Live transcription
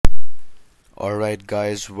Alright,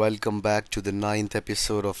 guys, welcome back to the ninth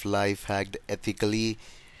episode of Life Hacked Ethically.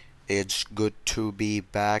 It's good to be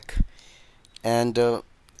back. And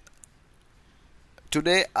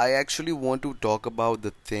today, I actually want to talk about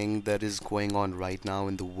the thing that is going on right now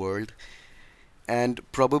in the world. And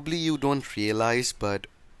probably you don't realize, but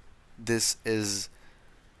this is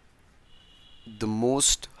the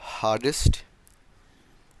most hardest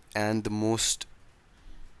and the most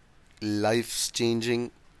life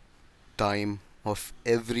changing time of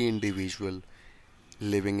every individual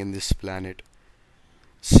living in this planet.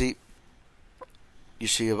 See, you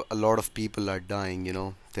see a lot of people are dying,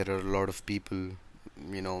 there are a lot of people,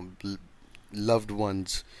 loved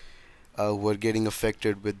ones who are getting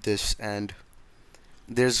affected with this, and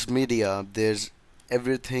there's media, there's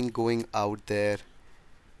everything going out there,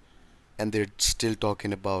 and they're still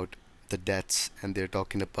talking about the deaths and they're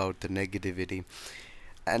talking about the negativity.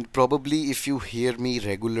 And probably if you hear me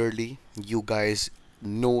regularly, you guys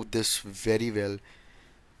know this very well,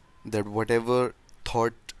 that whatever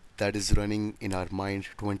thought that is running in our mind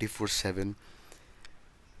 24/7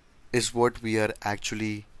 is what we are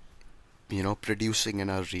actually, producing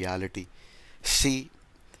in our reality. See,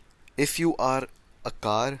 if you are a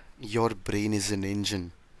car, your brain is an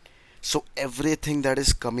engine. So everything that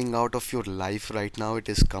is coming out of your life right now, it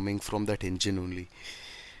is coming from that engine only.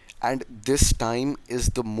 And this time is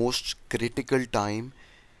the most critical time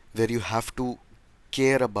where you have to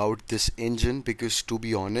care about this engine, because to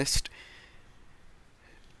be honest,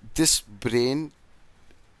 this brain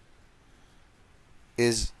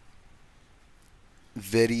is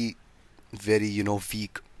very, very,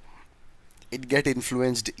 weak. It get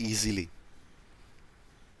influenced easily.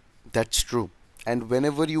 That's true. And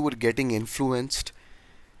whenever you are getting influenced,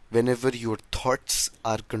 whenever your thoughts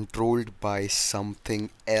are controlled by something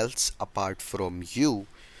else apart from you,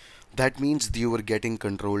 that means you are getting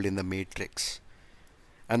controlled in the matrix.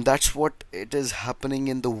 And that's what it is happening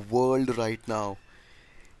in the world right now.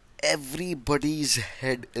 Everybody's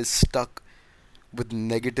head is stuck with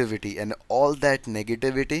negativity, and all that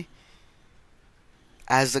negativity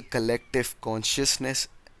as a collective consciousness.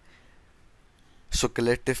 So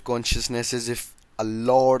collective consciousness is if a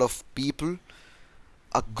lot of people,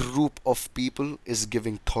 a group of people is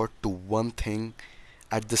giving thought to one thing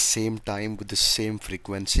at the same time with the same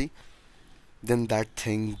frequency, then that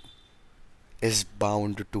thing is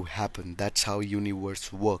bound to happen. That's how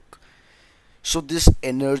universe work. So this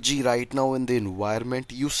energy right now in the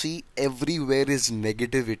environment, you see everywhere is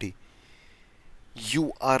negativity.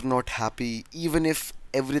 You are not happy. Even if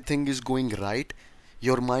everything is going right,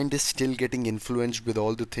 your mind is still getting influenced with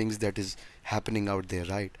all the things that is happening out there,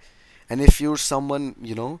 right? And if you're someone,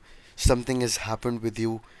 something has happened with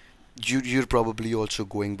you, you're probably also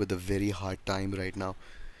going with a very hard time right now.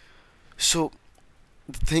 So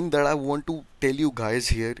the thing that I want to tell you guys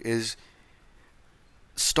here is,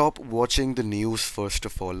 stop watching the news first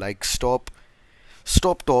of all. Like, stop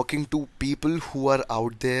talking to people who are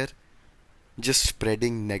out there just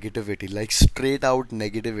spreading negativity, like straight out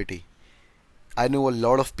negativity. I know a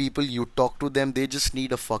lot of people, you talk to them, they just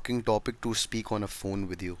need a fucking topic to speak on a phone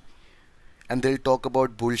with you. And they'll talk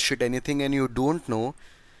about bullshit, anything, and you don't know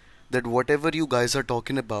that whatever you guys are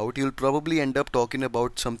talking about, you'll probably end up talking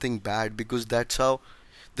about something bad, because that's how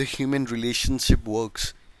the human relationship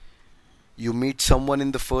works. You meet someone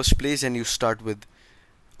in the first place and you start with,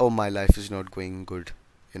 oh, my life is not going good.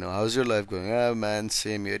 How's your life going? Ah, man,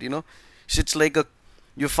 same here. So it's like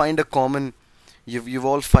you find a common, you've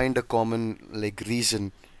all find a common like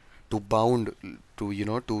reason to bound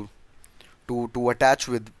to, to attach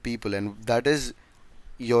with people, and that is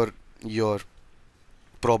your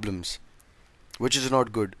problems, which is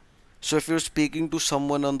not good. So if you're speaking to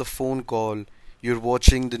someone on the phone call, you're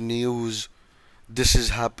watching the news, this is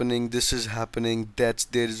happening, that's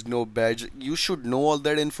there is no badge. You should know all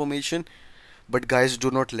that information, but guys,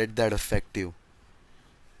 do not let that affect you.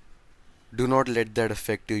 Do not let that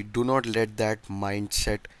affect you. Do not let that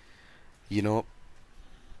mindset, you know,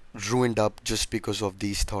 ruined up just because of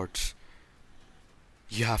these thoughts.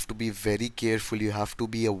 You have to be very careful. You have to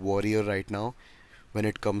be a warrior right now when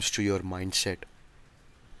it comes to your mindset.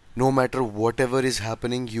 No matter whatever is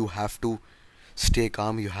happening, you have to stay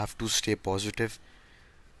calm. You have to stay positive.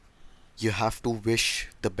 You have to wish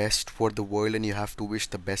the best for the world, and you have to wish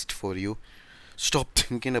the best for you. Stop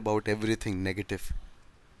thinking about everything negative.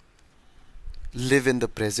 Live in the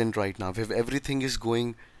present right now. If everything is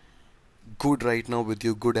going good right now with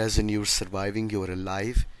you, good as in you're surviving, you're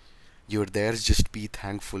alive, you're there, just be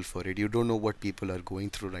thankful for it. You don't know what people are going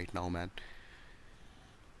through right now, man.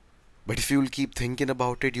 But if you'll keep thinking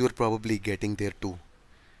about it, you're probably getting there too,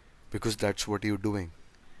 because that's what you're doing.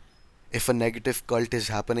 If a negative cult is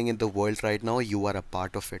happening in the world right now, you are a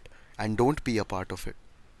part of it. And don't be a part of it.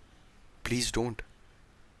 Please don't.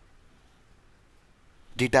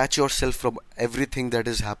 Detach yourself from everything that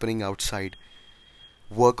is happening outside.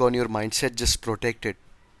 Work on your mindset, just protect it.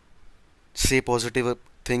 Say positive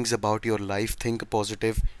things about your life, think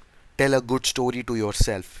positive, tell a good story to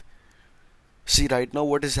yourself. See, right now,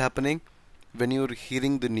 what is happening when you're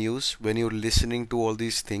hearing the news, when you're listening to all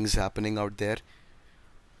these things happening out there,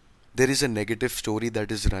 there is a negative story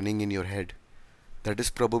that is running in your head that is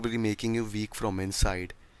probably making you weak from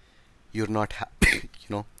inside. You're not happy,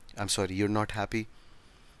 I'm sorry, you're not happy,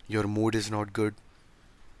 your mood is not good,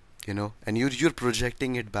 and you're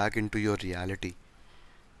projecting it back into your reality,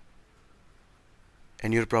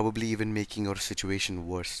 and you're probably even making your situation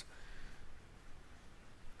worse.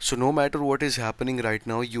 So no matter what is happening right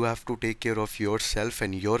now, you have to take care of yourself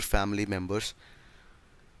and your family members,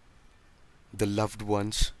 the loved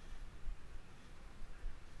ones.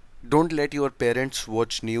 Don't let your parents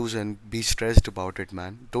watch news and be stressed about it,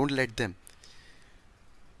 man. Don't let them.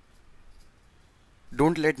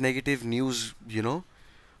 Don't let negative news,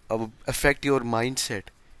 affect your mindset.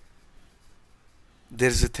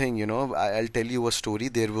 There's a thing, I'll tell you a story.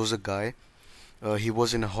 There was a guy, he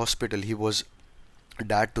was in a hospital. He was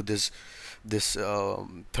dad to this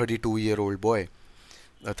 32-year-old boy,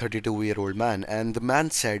 a 32-year-old man, and the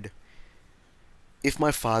man said, if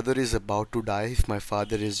my father is about to die, if my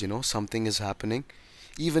father is, something is happening,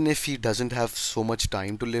 even if he doesn't have so much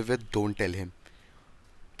time to live with, don't tell him.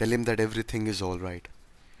 Tell him that everything is all right.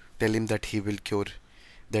 Tell him that he will cure,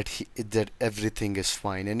 that everything is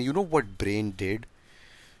fine. And you know what brain did?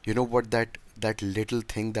 You know what that little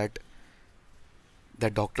thing that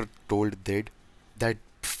doctor told did? That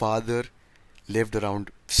father lived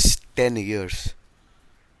around 10 years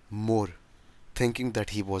more, thinking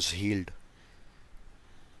that he was healed.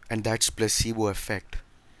 And that's placebo effect.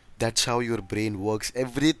 That's how your brain works.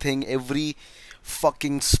 Everything, every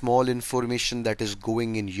fucking small information that is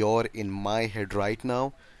going in my head right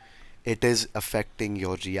now, it is affecting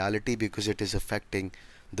your reality because it is affecting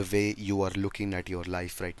the way you are looking at your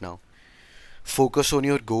life right now. Focus on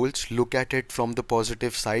your goals, look at it from the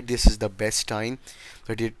positive side. This is the best time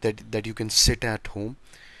that you can sit at home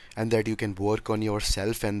and that you can work on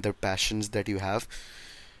yourself and the passions that you have.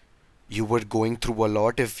 You were going through a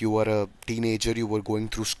lot. If you were a teenager, you were going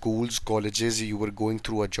through schools, colleges, you were going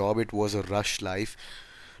through a job. It was a rush life.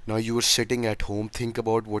 Now you are sitting at home. Think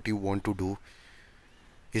about what you want to do.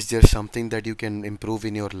 Is there something that you can improve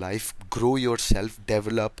in your life? Grow yourself,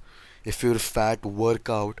 develop. If you're fat, work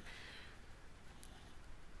out.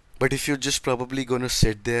 But if you're just probably gonna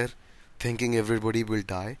sit there thinking everybody will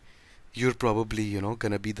die, you're probably,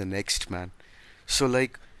 gonna be the next man. So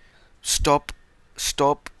like, stop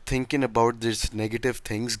stop thinking about these negative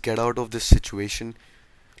things. Get out of this situation.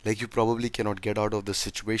 Like, you probably cannot get out of the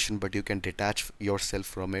situation, but you can detach yourself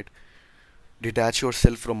from it. Detach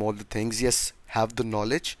yourself from all the things. Yes, have the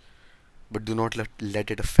knowledge, but do not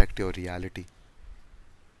let it affect your reality.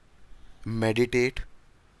 Meditate,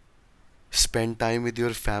 spend time with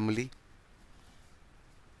your family,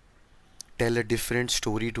 tell a different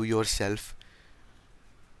story to yourself.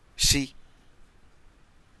 See,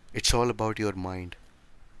 it's all about your mind.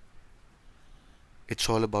 It's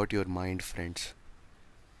all about your mind, friends.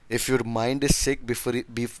 If your mind is sick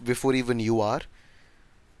before even you are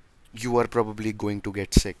probably going to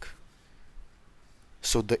get sick.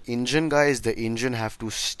 So the engine guys, the engine have to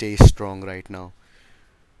stay strong right now.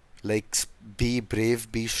 Like, be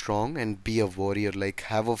brave, be strong, and be a warrior. Like,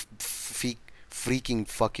 have a freaking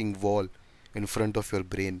fucking wall in front of your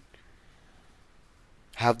brain.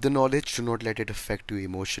 Have the knowledge, do not let it affect you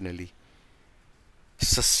emotionally.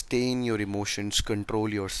 Sustain your emotions, control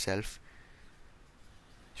yourself.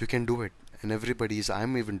 You can do it. And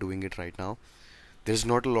I'm even doing it right now. There's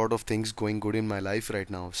not a lot of things going good in my life right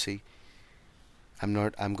now. See,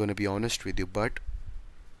 I'm gonna be honest with you, but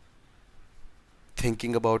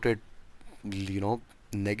thinking about it,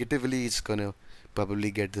 negatively, it's gonna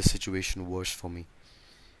probably get the situation worse for me.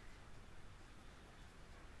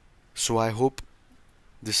 So I hope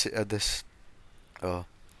this, uh, this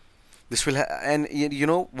will and you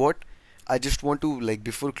know what, I just want to, like,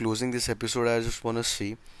 before closing this episode, I just want to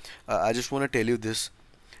see, I just want to tell you this.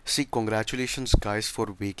 See, congratulations guys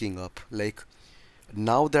for waking up. Like,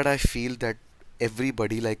 now that I feel that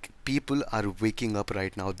everybody, like, people are waking up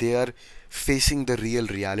right now, they are facing the real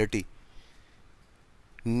reality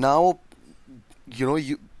now. You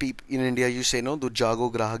in India, you say, no, do jago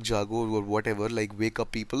grahak jago, or whatever, like, wake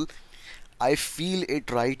up people. I feel it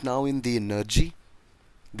right now in the energy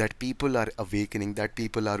that people are awakening, that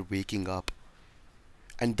people are waking up.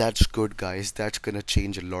 And that's good, guys. That's gonna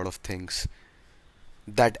change a lot of things.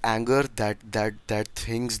 That anger, that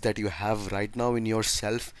things that you have right now in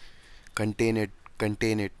yourself, contain it,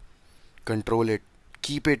 contain it, control it,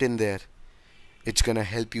 keep it in there. It's gonna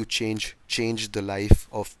help you change the life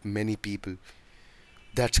of many people.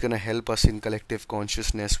 That's gonna help us in collective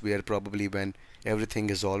consciousness, where probably when everything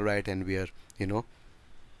is all right and we are, you know,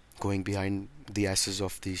 going behind the asses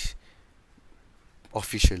of these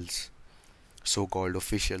officials, so-called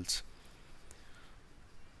officials.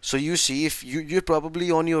 So you see, if you're probably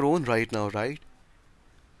on your own right now, right?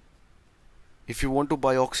 If you want to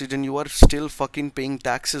buy oxygen, you are still fucking paying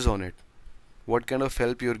taxes on it. What kind of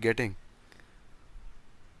help you're getting?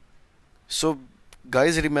 So,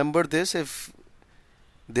 guys, remember this. If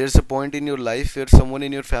there's a point in your life where someone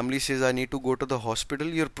in your family says, I need to go to the hospital,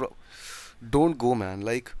 don't go, man.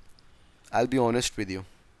 Like, I'll be honest with you.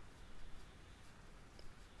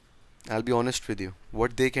 I'll be honest with you.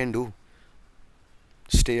 What they can do,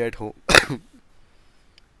 stay at home.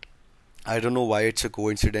 I don't know why it's a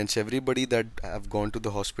coincidence. Everybody that have gone to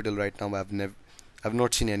the hospital right now, I've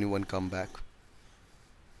not seen anyone come back.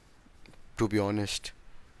 To be honest,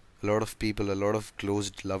 a lot of people, a lot of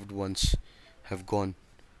closed loved ones have gone,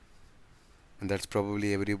 and that's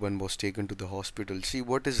probably everyone was taken to the hospital. See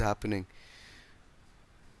what is happening.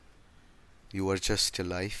 You are just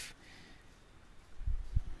alive.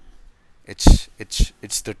 It's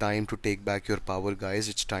the time to take back your power, guys.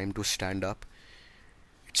 It's time to stand up.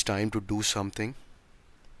 It's time to do something.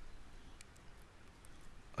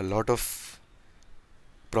 A lot of,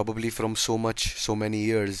 probably from so many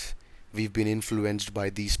years, we've been influenced by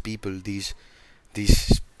these people, these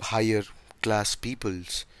higher class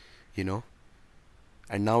peoples, you know.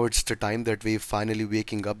 And now it's the time that we're finally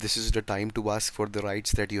waking up. This is the time to ask for the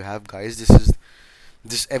rights that you have, guys.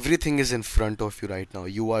 This everything is in front of you right now.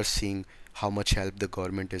 You are seeing how much help the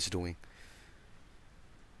government is doing.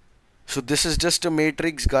 So this is just a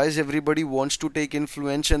matrix, guys. Everybody wants to take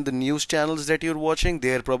influence, and the news channels that you're watching,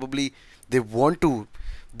 they want to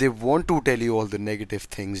they want to tell you all the negative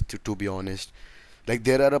things, to be honest. Like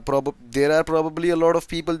there are probably a lot of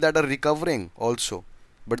people that are recovering also,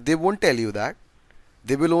 but they won't tell you that.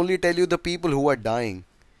 They will only tell you the people who are dying.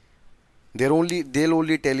 They'll only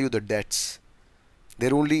tell you the deaths.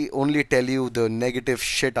 They'll only tell you the negative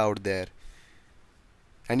shit out there,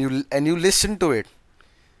 and you listen to it.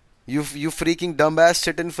 You freaking dumbass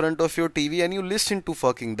sit in front of your TV and you listen to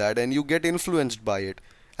fucking that, and you get influenced by it,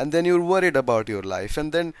 and then you're worried about your life,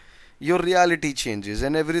 and then your reality changes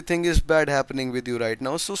and everything is bad happening with you right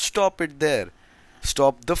now. So stop it there.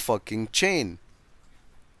 Stop the fucking chain.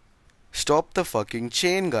 Stop the fucking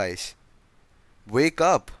chain, guys. Wake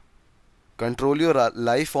up. Control your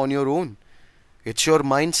life on your own. It's your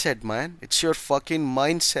mindset, man. It's your fucking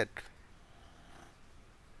mindset.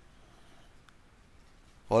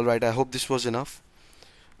 Alright, I hope this was enough.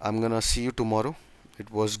 I'm gonna see you tomorrow. It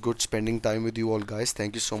was good spending time with you all, guys.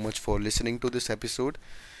 Thank you so much for listening to this episode.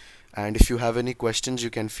 And if you have any questions, you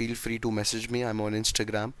can feel free to message me. I'm on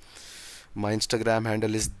Instagram. My Instagram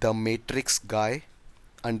handle is the Matrix Guy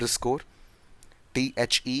underscore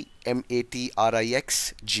THEMATRIXGUY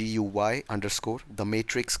 _ the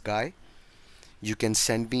Matrix Guy. You can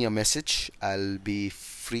send me a message. I'll be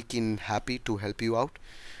freaking happy to help you out.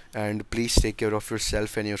 And please take care of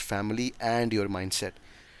yourself and your family and your mindset.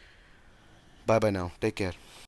 Bye bye now. Take care.